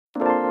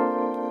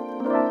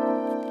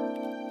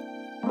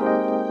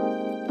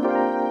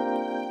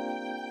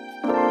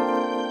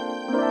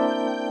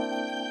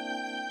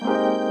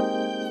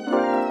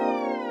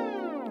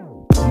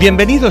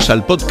Bienvenidos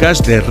al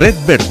podcast de Red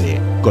Verde,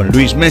 con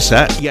Luis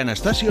Mesa y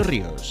Anastasio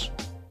Ríos.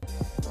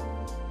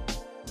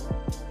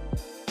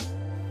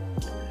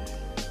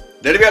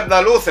 Derbi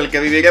andaluz, el que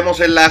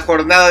viviremos en la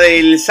jornada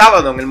del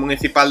sábado en el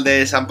Municipal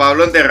de San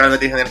Pablo entre Real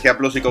Betis Energía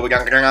Plus y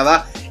Covirán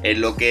Granada, en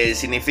lo que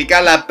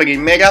significa la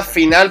primera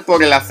final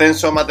por el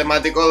ascenso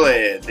matemático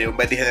de un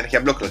Betis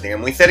Energía Plus que lo tiene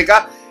muy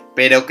cerca,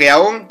 pero que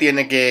aún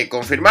tiene que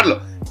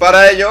confirmarlo.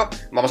 Para ello,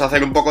 vamos a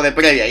hacer un poco de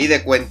previa y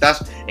de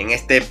cuentas en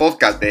este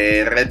podcast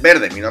de Red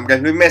Verde. Mi nombre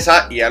es Luis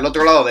Mesa y al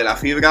otro lado de la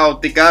fibra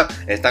óptica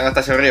están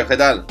Anastasio Ríos. ¿Qué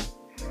tal?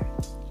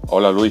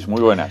 Hola Luis,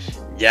 muy buenas.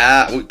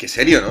 Ya, uy, qué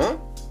serio,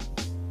 ¿no?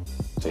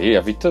 Sí,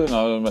 ¿has visto?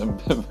 No,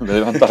 me he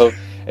levantado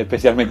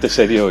especialmente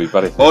serio hoy,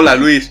 parece. Hola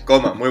Luis,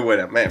 coma, muy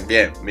buena.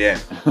 Bien,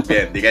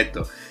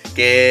 directo.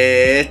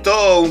 Que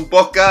esto, un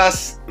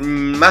podcast,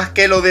 más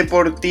que lo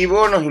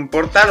deportivo, nos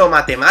importa lo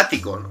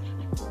matemático, ¿no?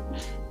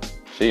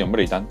 Sí,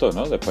 hombre, y tanto,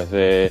 ¿no? Después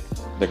de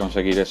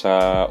conseguir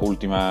esa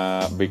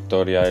última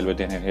victoria del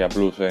Betis Energía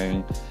Plus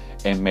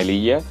en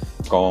Melilla,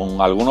 con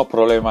algunos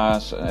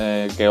problemas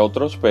que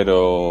otros,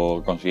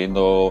 pero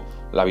consiguiendo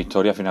la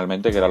victoria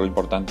finalmente, que era lo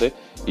importante,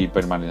 y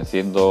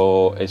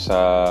permaneciendo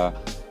esa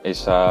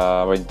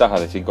ventaja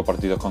de 5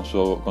 partidos con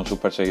sus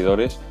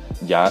perseguidores.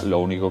 Ya lo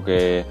único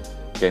que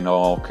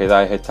nos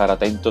queda es estar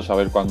atentos a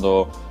ver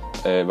cuándo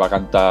va a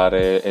cantar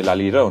el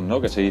alirón,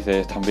 ¿no? Que se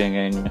dice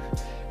también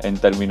en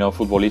términos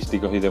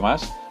futbolísticos y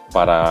demás,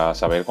 para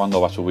saber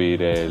cuándo va a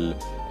subir el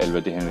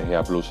Betis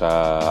Energía Plus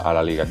a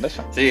la Liga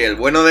Endesa. Sí, el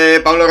bueno de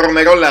Pablo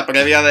Romero en la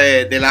previa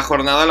de la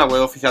jornada, la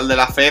web oficial de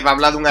la FEP,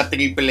 habla de una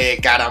triple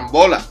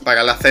carambola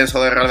para el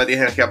ascenso de Real Betis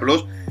Energía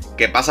Plus,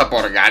 que pasa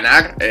por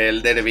ganar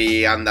el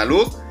derbi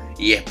andaluz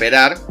y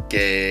esperar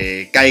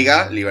que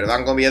caiga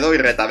Liberbank Oviedo y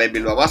Retabet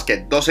Bilbao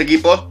Basket, dos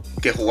equipos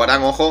que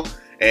jugarán, ojo,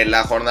 en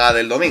la jornada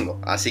del domingo.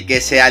 Así que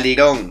ese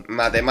alirón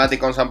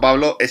matemático en San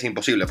Pablo es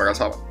imposible para el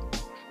sábado.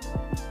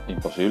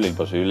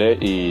 Imposible,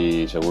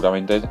 y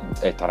seguramente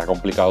estará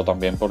complicado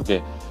también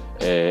porque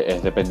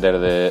es depender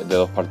de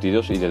dos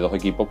partidos y de dos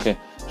equipos que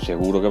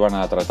seguro que van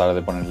a tratar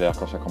de ponerle las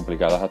cosas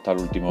complicadas hasta el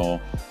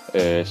último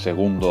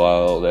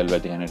segundo del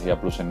Betis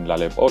Energía Plus en la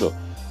Alep Oro.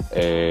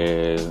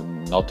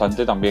 No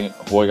obstante, también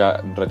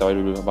juega Retabet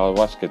Bilbao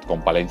Basket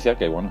con Palencia,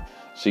 que bueno,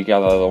 sí que ha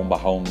dado un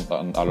bajón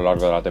a lo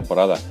largo de la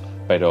temporada,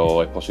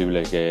 pero es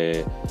posible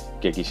que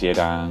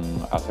quisieran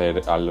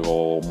hacer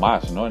algo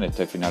más, ¿no?, en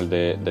este final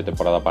de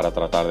temporada para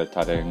tratar de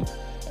estar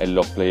en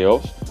los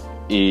playoffs.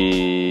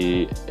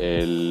 Y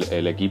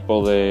el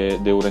equipo de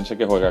Ourense,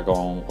 que juega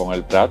con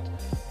el Prat,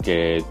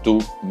 que tú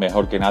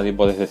mejor que nadie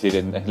puedes decir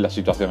en la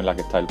situación en la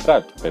que está el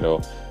Prat, pero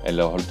en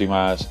las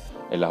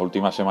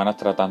últimas semanas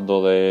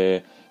tratando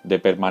de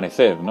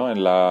permanecer, ¿no?,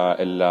 en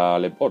la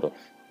Leporo.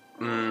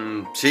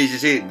 Sí,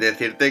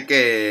 decirte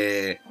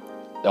que...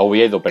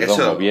 Oviedo,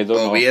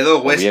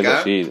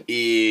 Huesca. Sí.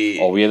 Y...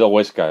 Oviedo,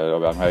 Huesca.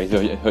 Me habéis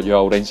ido yo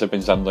a Ourense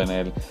pensando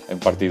en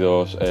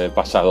partidos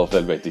pasados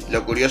del Betis.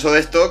 Lo curioso de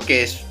esto,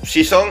 que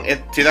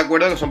estoy de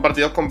acuerdo que son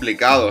partidos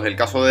complicados. El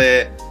caso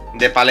de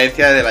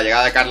Palencia, desde la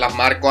llegada de Carlas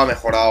Marco, ha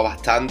mejorado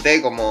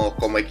bastante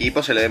como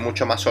equipo, se le ve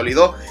mucho más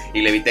sólido. Y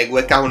Levitec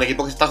Huesca es un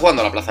equipo que se está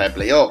jugando a la plaza de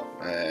playoff.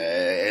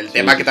 El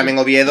tema es que también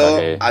Oviedo,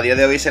 a día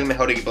de hoy, es el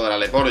mejor equipo de la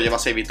Leporo, lleva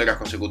 6 victorias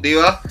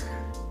consecutivas.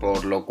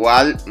 Por lo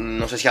cual,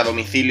 no sé si a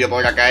domicilio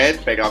podrá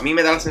caer, pero a mí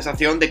me da la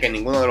sensación de que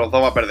ninguno de los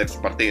dos va a perder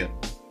su partido.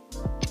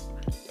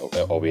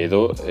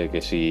 Oviedo, que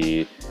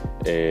si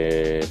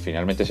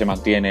finalmente se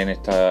mantiene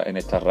en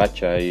esta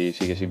racha y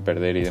sigue sin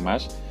perder y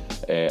demás,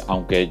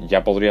 aunque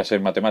ya podría ser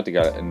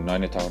matemática, no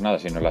en esta jornada,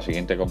 sino en la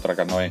siguiente contra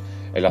Canoe,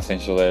 el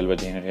ascenso del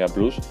Betis Energía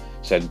Plus,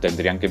 se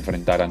tendrían que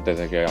enfrentar antes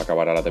de que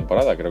acabara la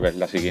temporada. Creo que es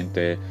la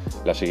siguiente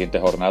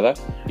jornada,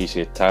 y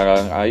si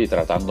están ahí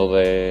tratando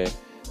de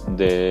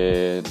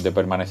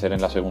permanecer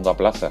en la segunda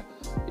plaza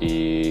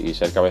y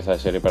ser cabeza de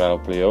serie para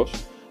los playoffs,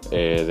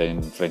 de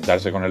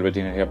enfrentarse con el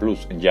Betis Energía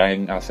Plus ya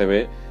en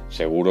ACB,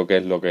 seguro que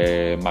es lo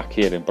que más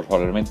quieren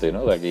probablemente,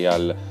 ¿no?, de aquí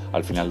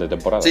al final de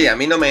temporada. Sí, a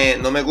mí no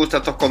me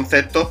gustan estos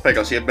conceptos,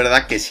 pero sí es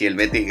verdad que si el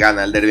Betis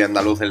gana el derbi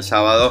andaluz el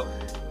sábado,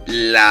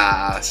 el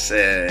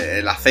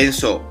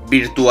ascenso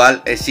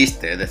virtual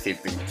existe, es decir,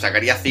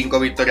 sacaría 5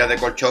 victorias de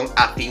colchón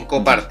a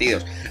 5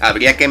 partidos.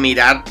 Habría que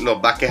mirar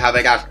los baskets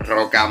average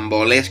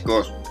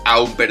rocambolescos,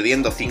 aún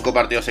perdiendo 5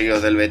 partidos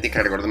seguidos del Betis,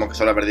 que recordemos que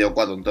solo ha perdido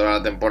 4 en toda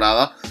la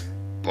temporada,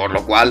 por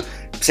lo cual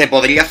se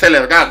podría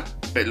celebrar.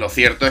 Lo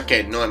cierto es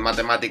que no es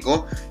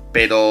matemático,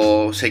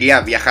 pero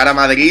sería viajar a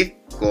Madrid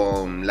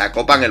con la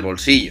copa en el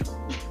bolsillo.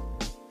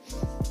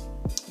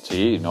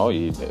 Sí, ¿no?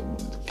 Y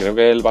creo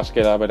que el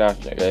básquet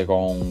average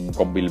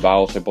con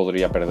Bilbao se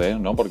podría perder,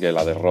 ¿no?, porque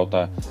la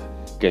derrota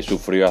que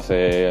sufrió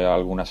hace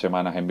algunas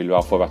semanas en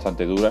Bilbao fue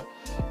bastante dura,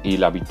 y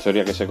la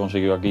victoria que se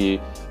consiguió aquí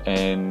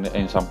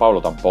en San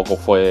Pablo tampoco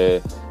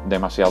fue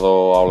demasiado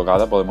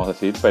holgada, podemos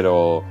decir,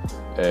 pero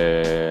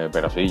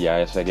sí,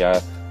 ya sería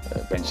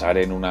pensar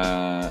en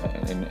una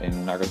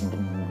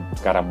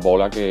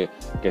carambola que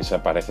se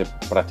parece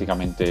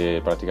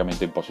prácticamente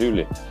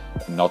imposible.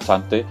 No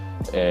obstante,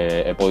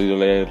 he podido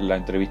leer la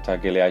entrevista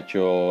que le ha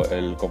hecho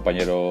el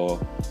compañero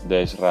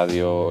de Es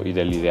Radio y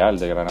del Ideal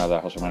de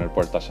Granada, José Manuel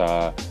Puertas,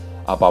 a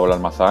Pablo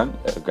Almazán,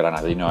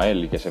 granadino a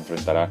él, y que se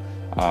enfrentará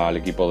al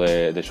equipo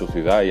de su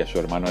ciudad y a su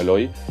hermano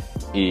Eloy,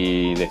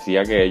 y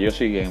decía que ellos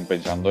siguen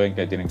pensando en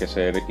que tienen que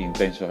ser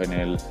intensos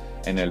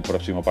en el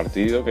próximo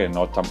partido, que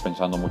no están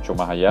pensando mucho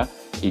más allá,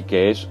 y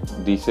que es,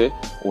 dice,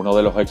 uno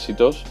de los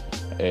éxitos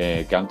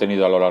que han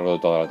tenido a lo largo de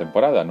toda la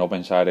temporada, no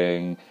pensar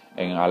en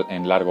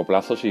largo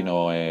plazo,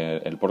 sino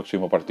en el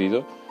próximo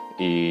partido,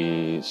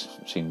 y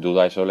sin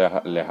duda eso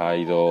les ha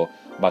ido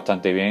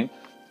bastante bien,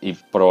 y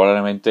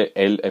probablemente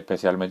él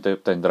especialmente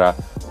tendrá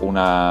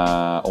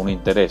un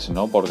interés,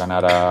 ¿no?, por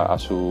ganar a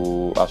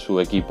su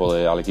equipo,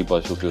 al equipo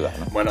de su ciudad,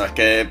 ¿no? Bueno, es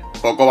que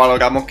poco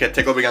valoramos que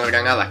este Copa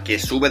Granada, que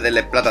sube del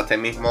Les Plata este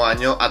mismo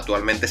año,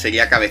 actualmente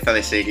sería cabeza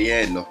de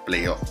serie en los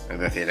playoffs. Es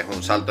decir, es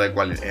un salto de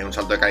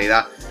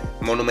calidad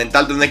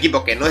monumental de un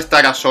equipo que no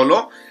estará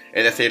solo.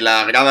 Es decir,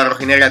 la grada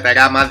rojinegra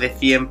traerá más de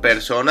 100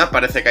 personas.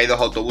 Parece que hay 2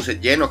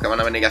 autobuses llenos que van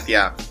a venir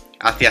hacia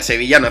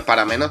Sevilla, no es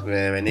para menos.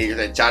 Venir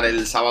a echar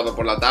el sábado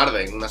por la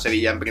tarde en una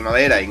Sevilla en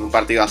primavera y en un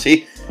partido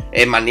así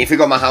es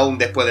magnífico, más aún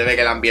después de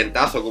ver el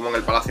ambientazo como en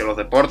el Palacio de los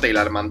Deportes y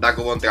la hermandad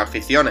que hubo entre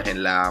aficiones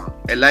en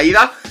la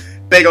ida.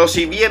 Pero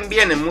si bien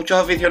vienen muchos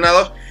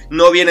aficionados,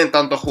 no vienen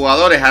tantos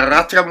jugadores.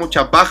 Arrastra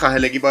muchas bajas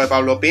el equipo de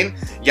Pablo Pin,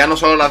 ya no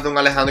solo las de un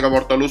Alejandro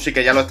Bortolucci,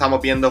 que ya lo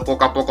estamos viendo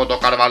poco a poco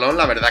tocar balón.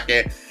 La verdad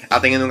que ha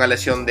tenido una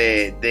lesión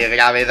de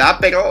gravedad,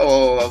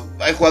 pero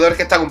hay jugadores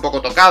que están un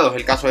poco tocados.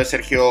 El caso de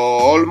Sergio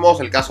Olmos,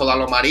 el caso de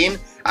Alomarín,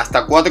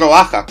 hasta 4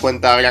 bajas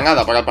cuenta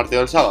Granada para el partido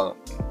del sábado.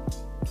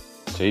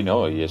 Sí,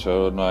 no, y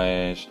eso no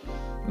es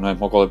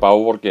moco de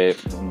pavo, porque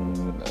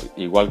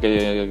igual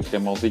que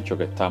hemos dicho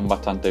que están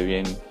bastante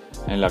bien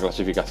en la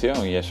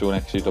clasificación y es un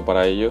éxito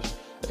para ellos,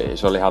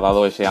 eso les ha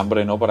dado ese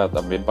hambre, ¿no?,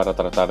 también para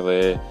tratar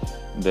de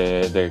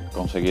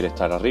conseguir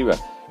estar arriba.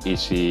 Y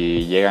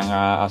si llegan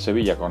a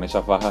Sevilla con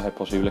esas bajas, es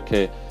posible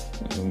que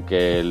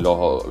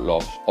los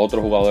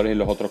otros jugadores y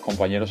los otros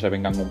compañeros se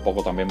vengan un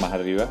poco también más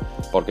arriba,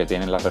 porque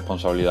tienen la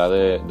responsabilidad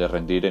de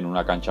rendir en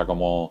una cancha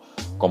como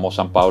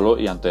San Pablo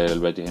y ante el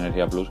Betis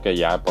Energía Plus, que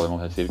ya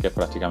podemos decir que es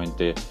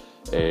prácticamente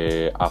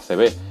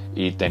ACB.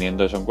 Y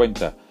teniendo eso en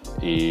cuenta,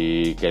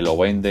 y que lo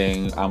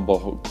venden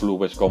ambos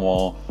clubes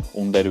como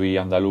un derbi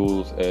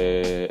andaluz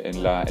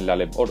en la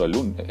Leporo, el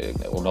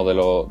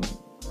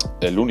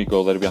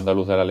único derbi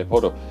andaluz de la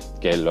Leporo,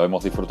 que lo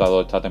hemos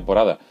disfrutado esta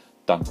temporada,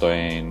 tanto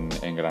en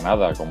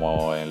Granada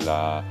como en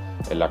la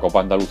Copa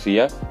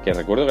Andalucía, que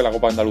recuerdo que en la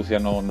Copa Andalucía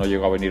no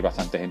llegó a venir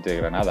bastante gente de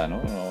Granada,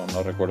 ¿no?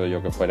 No recuerdo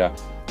yo que fuera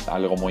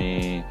algo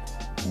muy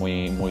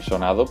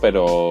sonado,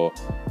 pero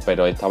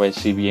esta vez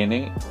sí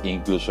vienen.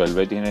 Incluso el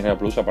Betis Energía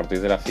Plus, a partir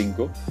de las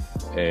 5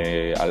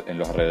 en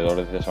los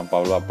alrededores de San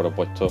Pablo, ha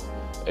propuesto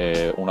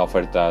una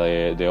oferta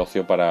de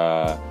ocio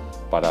para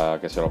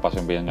que se lo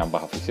pasen bien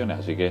ambas aficiones,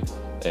 así que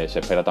se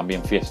espera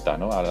también fiesta,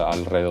 ¿no?,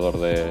 alrededor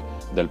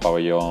del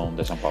pabellón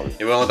de San Pablo.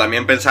 Y bueno,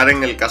 también pensar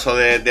en el caso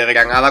de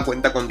Granada,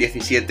 cuenta con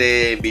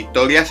 17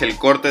 victorias, el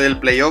corte del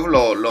playoff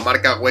lo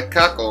marca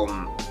Huesca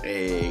con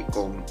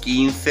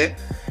 15,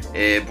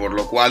 por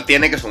lo cual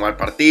tiene que sumar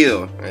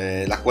partidos.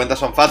 Las cuentas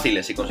son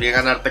fáciles: si consigue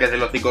ganar 3 de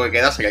los 5 que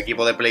queda, será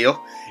equipo de playoff,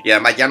 y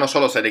además ya no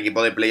solo ser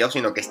equipo de playoff,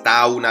 sino que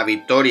está a una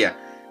victoria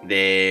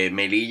de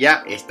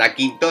Melilla, está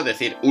quinto, es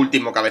decir,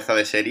 último cabeza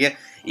de serie,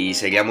 y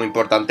sería muy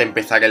importante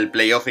empezar el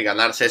playoff y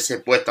ganarse ese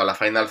puesto a la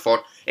Final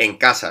Four en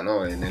casa,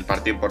 ¿no?, en el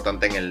partido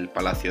importante en el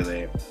Palacio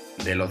de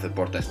los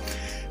Deportes.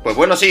 Pues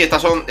bueno, sí,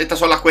 estas son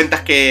las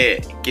cuentas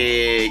que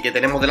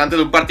tenemos delante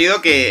de un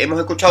partido que hemos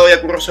escuchado hoy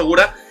a Curro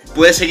Segura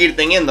puede seguir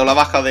teniendo la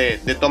baja de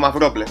Thomas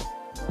Brople.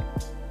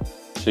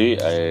 Sí,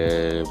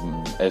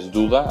 es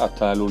duda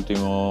hasta el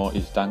último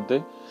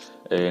instante.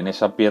 En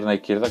esa pierna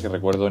izquierda, que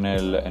recuerdo en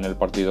el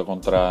partido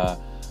contra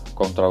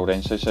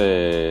Ourense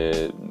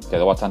se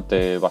quedó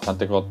bastante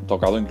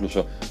tocado,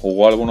 incluso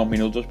jugó algunos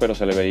minutos, pero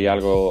se le veía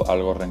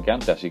algo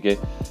renqueante, así que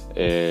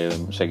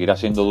seguirá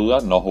siendo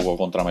duda. No jugó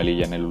contra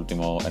Melilla en el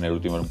último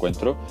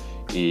encuentro,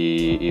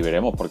 y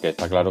veremos, porque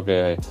está claro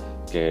que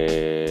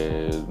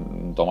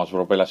Thomas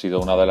Broppel ha sido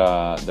una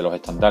de los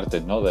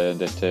estandartes, ¿no?,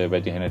 de este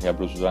Betis Energía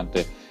Plus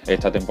durante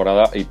esta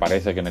temporada, y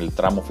parece que en el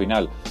tramo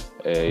final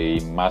y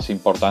más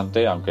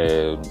importante,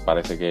 aunque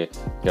parece que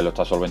lo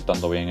está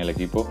solventando bien el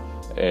equipo,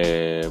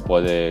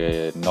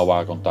 no va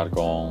a contar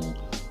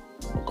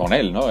con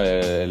él, ¿no?,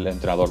 el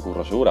entrenador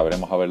Curro Segura.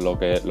 Veremos a ver lo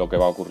que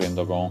va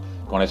ocurriendo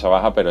con esa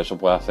baja, pero eso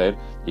puede hacer,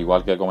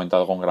 igual que he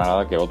comentado con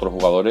Granada, que otros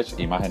jugadores,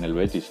 y más en el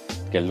Betis,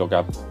 que es lo que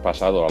ha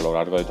pasado a lo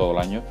largo de todo el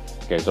año,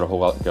 que otros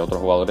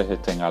jugadores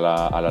estén a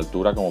la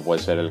altura, como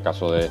puede ser el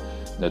caso de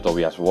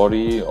Tobias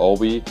Wori,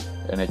 Obi,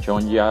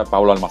 Enechonja,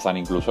 Pablo Almazán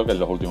incluso, que en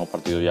los últimos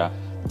partidos ya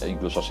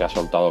incluso se ha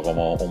soltado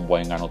como un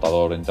buen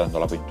anotador entrando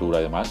a la pintura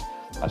y demás.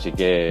 Así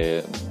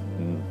que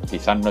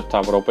quizás no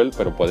está Broppel,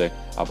 pero puede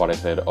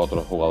aparecer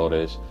otros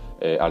jugadores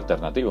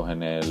alternativos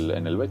en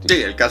el Betis.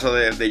 Sí, el caso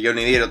de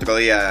Johnny Díaz otro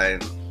día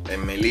en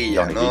en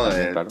Melilla, ¿no?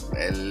 También, claro.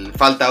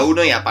 Falta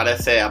uno y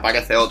aparece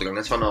otro, en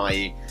eso no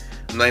hay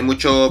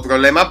mucho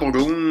problema por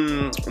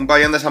un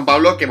pabellón de San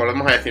Pablo que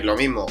volvemos a decir lo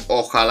mismo,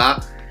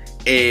 ojalá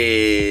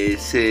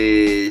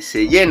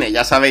se llene,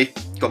 ya sabéis,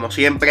 como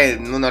siempre,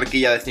 en una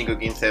horquilla de 5 y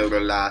 15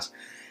 euros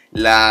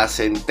las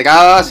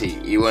entradas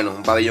y bueno,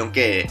 un pabellón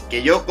que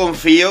yo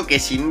confío que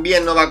si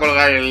bien no va a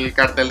colgar el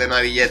cartel de no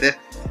hay billetes,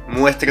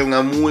 muestre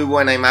una muy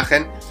buena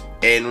imagen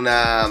en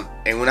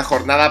una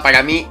jornada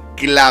para mí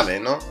clave,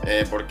 ¿no?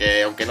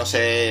 Porque aunque no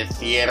se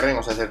cierre,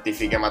 no se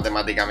certifique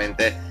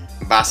matemáticamente,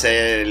 va a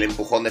ser el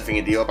empujón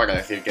definitivo para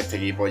decir que este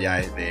equipo ya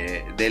es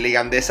de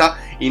Liga Andesa.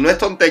 Y no es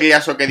tontería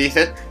eso que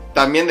dices,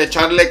 también de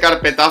echarle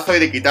carpetazo y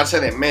de quitarse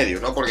de en medio,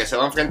 ¿no? Porque se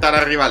va a enfrentar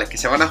a rivales que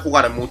se van a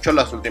jugar mucho en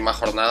las últimas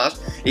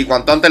jornadas y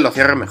cuanto antes lo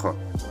cierre mejor.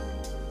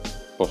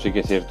 Pues sí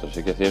que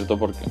es cierto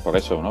porque, por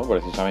eso, ¿no?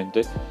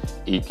 Precisamente,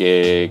 y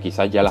que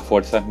quizás ya las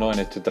fuerzas, ¿no? En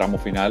este tramo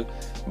final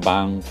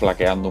van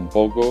flaqueando un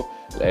poco.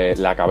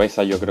 La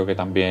cabeza, yo creo que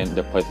también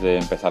después de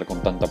empezar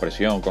con tanta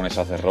presión, con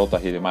esas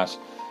derrotas y demás,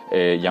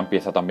 ya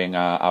empieza también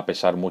a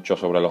pesar mucho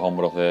sobre los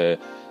hombros de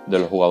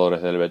los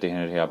jugadores del Betis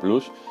Energía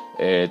Plus.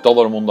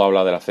 Todo el mundo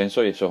habla del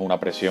ascenso y eso es una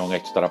presión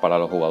extra para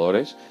los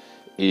jugadores.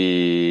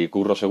 Y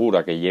Curro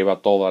Segura, que lleva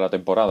toda la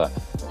temporada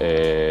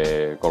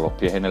con los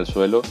pies en el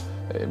suelo,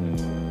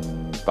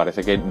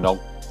 parece que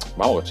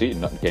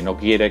que no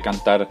quiere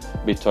cantar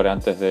victoria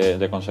antes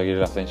de conseguir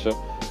el ascenso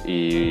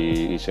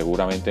y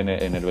seguramente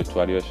en el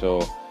vestuario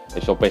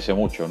eso pese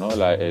mucho, ¿no?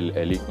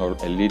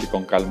 El ir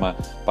con calma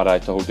para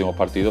estos últimos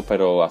partidos,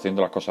 pero haciendo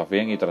las cosas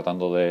bien y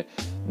tratando de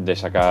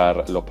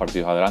sacar los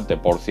partidos adelante.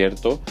 Por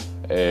cierto,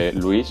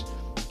 Luis,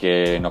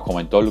 que nos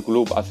comentó el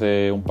club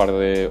hace un par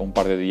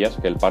de días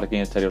que el parking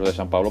exterior de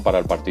San Pablo para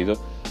el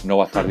partido no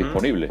va a estar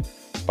disponible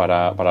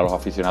para los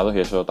aficionados y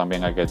eso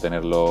también hay que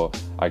tenerlo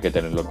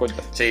en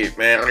cuenta. Sí,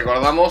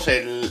 recordamos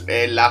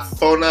en la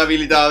zona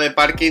habilitada de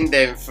parking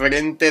de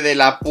enfrente de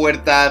la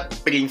puerta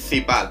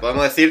principal,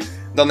 podemos decir,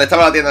 donde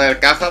estaba la tienda del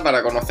Caja,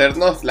 para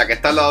conocernos, la que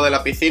está al lado de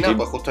la piscina, sí,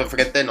 pues justo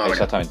enfrente no habrá.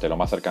 Exactamente, lo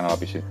más cercano a la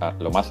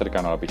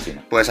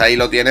piscina. Pues ahí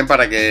lo tienen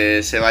para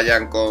que se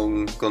vayan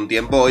con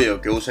tiempo,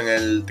 oye, que usen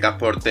el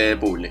transporte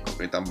público,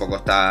 que tampoco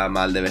está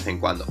mal de vez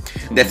en cuando.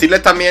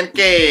 Decirles también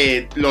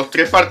que los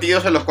 3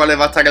 partidos en los cuales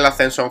va a estar el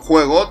ascenso en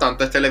juego,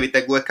 tanto este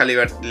Levitec Huesca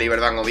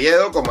Liberdad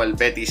Oviedo, como el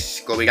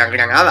Betis Covirán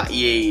Granada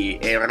y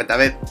el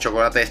Retabet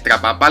Chocolate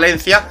Estrapa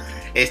Palencia,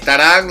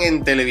 estarán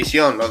en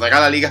televisión, los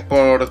dará la Liga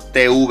Sport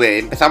TV.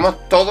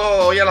 Empezamos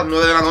todo hoy a las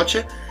 9 de la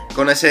noche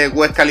con ese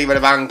Huesca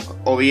Liberbank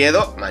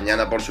Oviedo.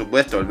 Mañana, por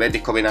supuesto, el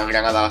Betis Covirán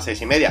Granada a las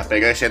 6:30,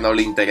 pero ese no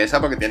le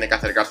interesa porque tiene que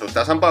acercarse usted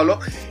a San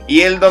Pablo.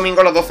 Y el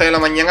domingo a las 12 de la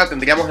mañana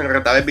tendríamos el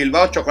Retabet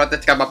Bilbao Chocolate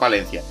Estrapa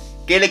Palencia.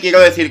 ¿Qué le quiero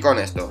decir con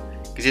esto?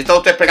 Que si está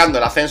usted esperando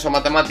el ascenso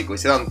matemático y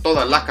se dan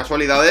todas las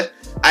casualidades,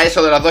 a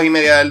eso de las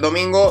 2:30 del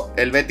domingo,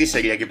 el Betis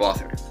sería equipo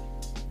de ACB.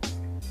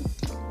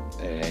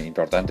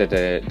 Importante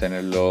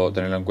tenerlo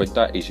en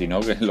cuenta, y si no,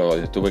 que lo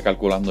estuve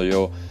calculando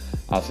yo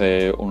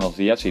hace unos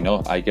días, si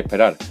no, hay que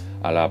esperar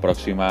a la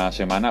próxima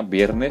semana,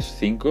 viernes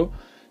 5,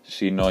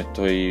 si no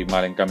estoy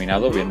mal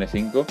encaminado, viernes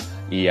 5,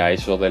 y a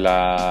eso de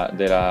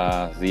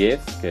las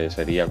 10, que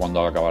sería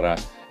cuando acabará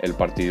el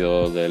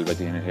partido del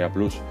Betis Energía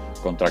Plus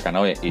contra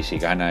Canoe, y si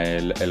gana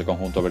el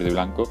conjunto verde y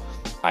blanco,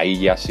 ahí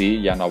ya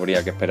sí, ya no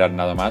habría que esperar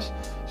nada más,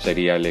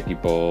 sería el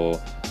equipo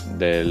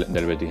del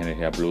Betis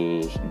Energía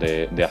Plus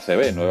de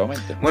ACB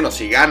nuevamente. Bueno,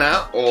 si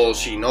gana o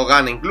si no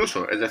gana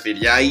incluso, es decir,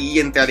 ya ahí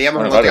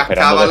entraríamos en otras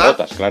cábalas,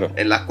 claro,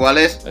 en las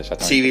cuales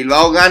si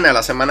Bilbao gana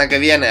la semana que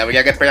viene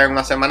habría que esperar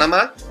una semana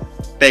más,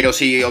 pero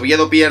si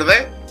Oviedo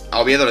pierde,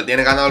 a Oviedo le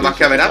tiene ganado el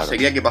Basque Averar, claro,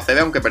 sería equipo ACB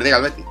aunque perdiera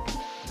el Betis.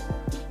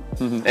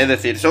 Es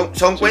decir,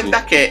 son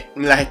cuentas que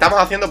las estamos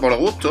haciendo por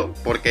gusto,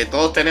 porque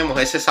todos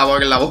tenemos ese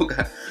sabor en la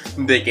boca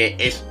de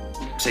que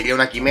sería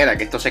una quimera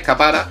que esto se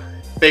escapara,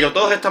 pero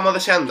todos estamos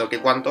deseando que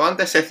cuanto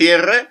antes se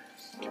cierre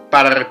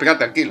para respirar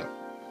tranquilo.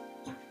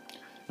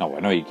 No,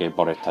 bueno, y que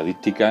por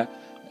estadística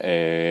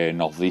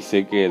nos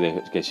dice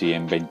que si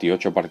en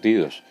 28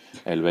 partidos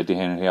el Betis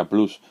Energía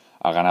Plus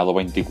ha ganado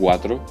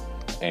 24,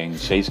 en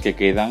 6 que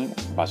quedan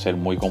va a ser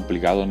muy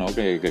complicado, ¿no?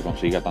 que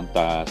consiga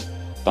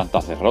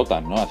tantas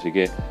derrotas, ¿no? Así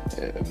que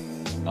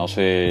no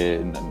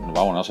se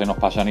nos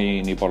pasa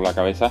ni por la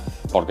cabeza,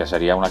 porque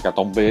sería una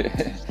hecatombe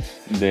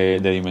de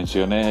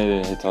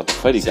dimensiones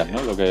estratosféricas,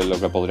 ¿no? Lo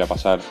que podría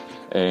pasar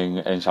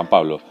en San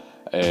Pablo.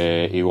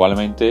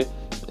 Igualmente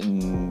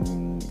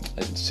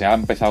se ha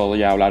empezado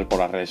ya a hablar por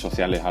las redes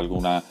sociales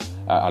algunos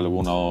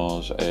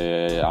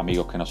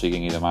amigos que nos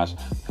siguen y demás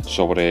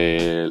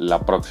sobre la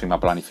próxima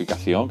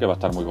planificación, que va a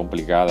estar muy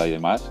complicada y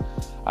demás,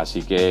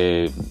 así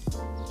que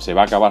se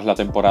va a acabar la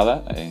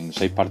temporada en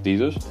 6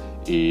 partidos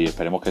y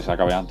esperemos que se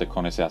acabe antes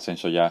con ese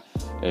ascenso ya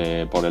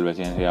por el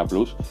Betis Energía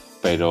Plus,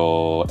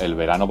 pero el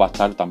verano va a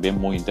estar también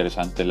muy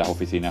interesante en las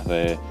oficinas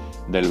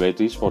del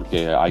Betis,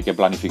 porque hay que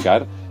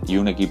planificar, y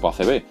un equipo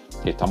ACB,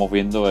 que estamos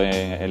viendo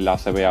en la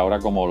ACB ahora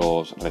como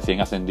los recién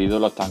ascendidos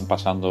lo están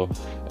pasando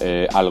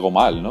algo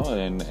mal, ¿no?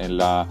 en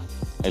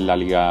la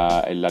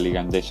liga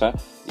andesa,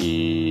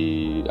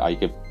 y hay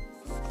que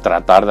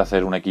tratar de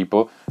hacer un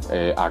equipo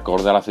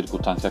acorde a las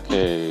circunstancias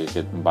que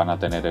van a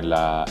tener en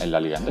la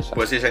Liga Endesa.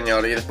 Pues sí,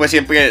 señor, y después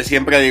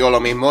siempre digo lo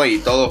mismo y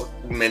todos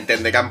me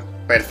entenderán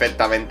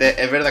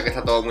perfectamente. Es verdad que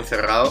está todo muy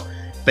cerrado,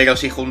 pero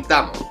si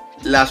juntamos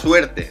la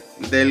suerte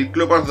del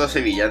Club Deportivo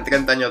Sevilla en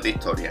 30 años de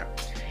historia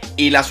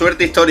y la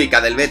suerte histórica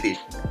del Betis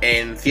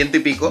en 100 y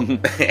pico,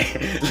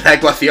 la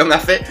ecuación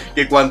hace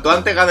que cuanto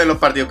antes ganen los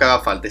partidos que haga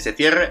falta y se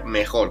cierre,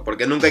 mejor,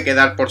 porque nunca hay que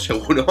dar por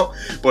seguro,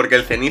 porque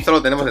el cenizo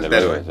lo tenemos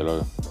entero.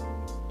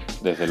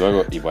 Desde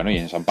luego, y bueno, y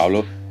en San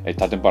Pablo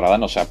esta temporada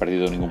no se ha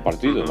perdido ningún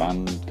partido,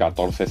 van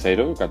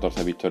 14-0,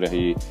 14 victorias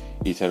y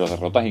 0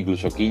 derrotas,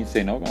 incluso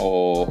 15, ¿no?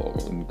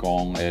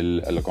 Con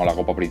la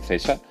Copa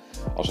Princesa.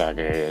 O sea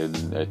que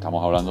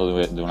estamos hablando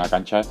de una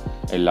cancha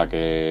en la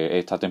que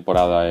esta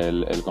temporada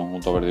el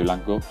conjunto verde y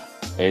blanco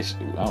es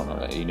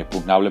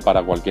inexpugnable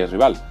para cualquier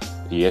rival.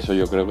 Y eso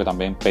yo creo que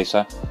también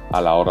pesa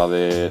a la hora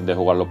de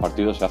jugar los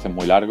partidos, se hacen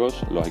muy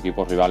largos, los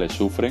equipos rivales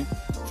sufren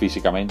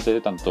físicamente,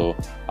 tanto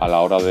a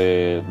la hora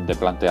de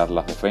plantear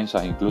las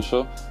defensas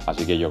incluso,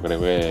 así que yo creo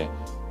que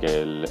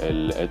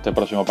este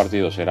próximo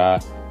partido será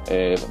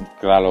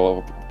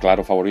claro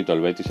favorito el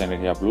Betis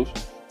Energía Plus,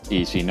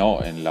 y si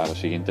no, en las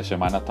siguientes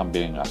semanas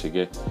también, así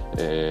que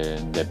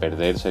de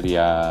perder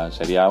sería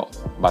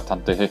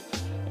bastante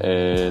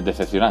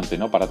decepcionante,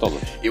 ¿no? Para todos.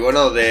 Y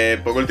bueno,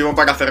 por último,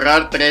 para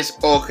cerrar, 3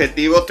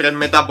 objetivos, 3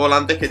 metas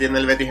volantes que tiene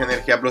el Betis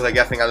Energía Plus de aquí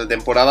a final de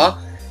temporada.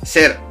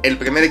 Ser el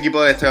primer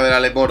equipo de la historia del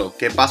Aleporo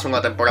que pasa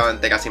una temporada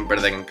entera sin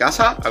perder en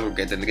casa, algo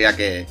que tendría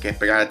que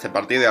esperar a este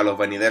partido y a los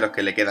venideros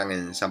que le quedan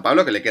en San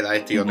Pablo, que le queda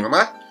este y otro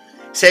más.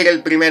 Ser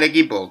el primer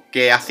equipo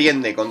que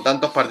asciende con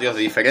tantos partidos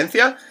de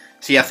diferencia.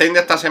 Si asciende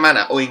esta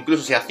semana o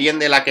incluso si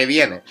asciende la que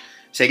viene,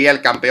 sería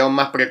el campeón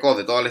más precoz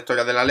de toda la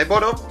historia del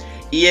Aleporo.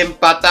 Y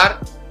empatar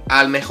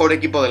al mejor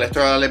equipo de la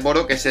historia del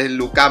Aleporo, que es el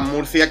Lucán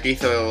Murcia, que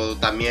hizo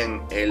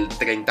también el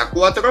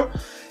 34.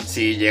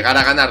 Si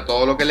llegara a ganar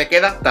todo lo que le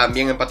queda,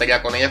 también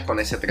empataría con ellas con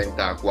ese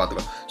 34.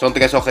 Son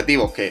 3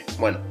 objetivos que,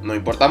 bueno, no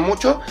importan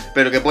mucho,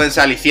 pero que pueden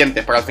ser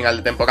alicientes para el final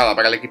de temporada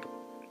para el equipo.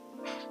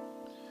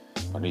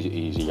 Bueno,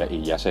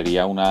 y ya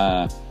sería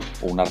una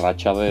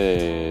racha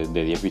de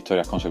 10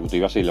 victorias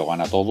consecutivas si lo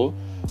gana todo,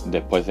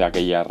 después de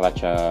aquella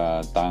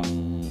racha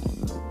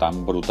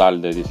tan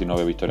brutal de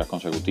 19 victorias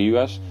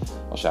consecutivas.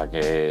 O sea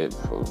que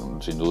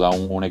sin duda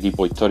un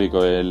equipo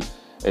histórico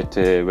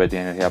este Betis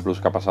Energía Plus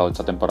que ha pasado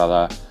esta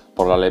temporada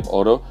por la Lep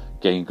Oro,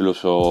 que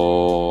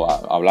incluso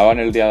hablaba en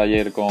el día de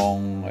ayer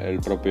con el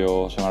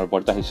propio Manuel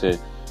Puertas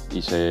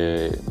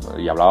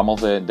y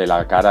hablábamos de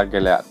la cara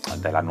de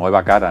la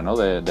nueva cara, ¿no?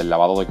 Del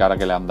lavado de cara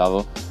que le han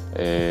dado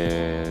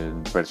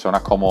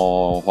personas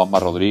como Juanma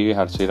Rodríguez,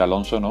 Arsier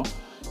Alonso, ¿no?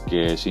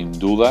 Que sin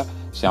duda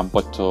se han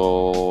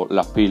puesto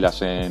las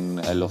pilas en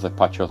los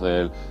despachos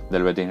del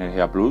Betis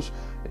Energía Plus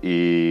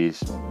y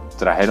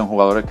trajeron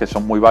jugadores que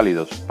son muy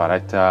válidos para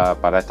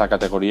esta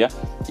categoría,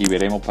 y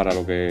veremos para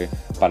lo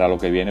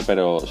que viene,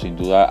 pero sin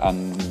duda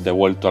han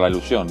devuelto la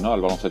ilusión, ¿no?, al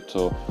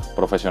baloncesto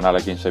profesional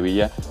aquí en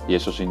Sevilla, y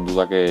eso sin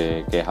duda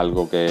que es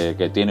algo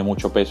que tiene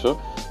mucho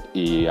peso,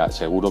 y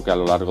seguro que a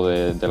lo largo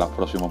de los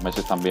próximos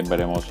meses también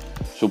veremos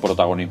su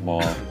protagonismo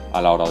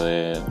a la hora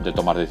de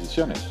tomar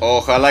decisiones.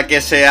 Ojalá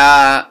que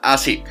sea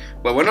así.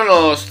 Pues bueno,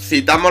 nos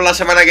citamos la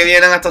semana que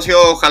viene, Anastasio,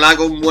 ojalá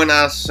con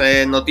buenas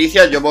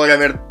noticias. Yo podré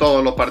ver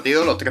todos los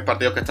partidos, los 3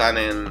 partidos que están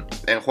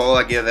en juego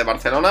de aquí desde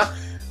Barcelona.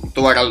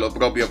 Tú harás lo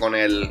propio con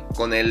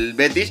el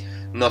Betis.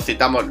 Nos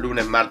citamos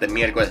lunes, martes,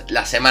 miércoles,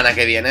 la semana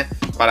que viene,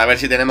 para ver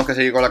si tenemos que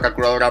seguir con la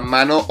calculadora en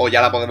mano o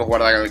ya la podemos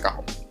guardar en el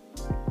cajón.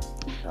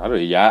 Claro,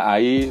 y ya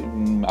ahí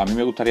a mí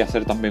me gustaría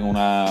hacer también un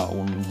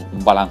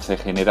balance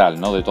general,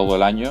 ¿no?, de todo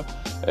el año,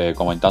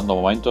 comentando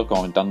momentos,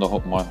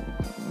 comentando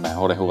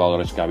mejores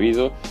jugadores que ha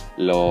habido,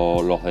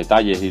 los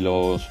detalles y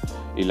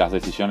las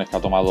decisiones que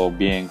ha tomado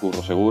bien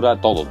Curro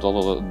Segura,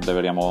 todo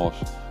deberíamos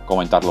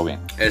comentarlo bien.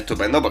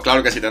 Estupendo, pues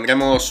claro que sí,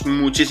 tendremos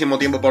muchísimo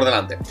tiempo por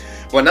delante.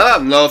 Pues nada,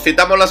 nos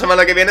citamos la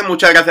semana que viene,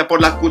 muchas gracias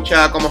por la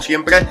escucha como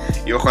siempre,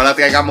 y ojalá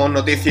traigamos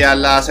noticias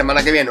la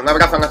semana que viene. Un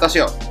abrazo,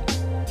 Anastasio.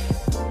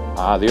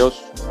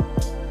 Adiós.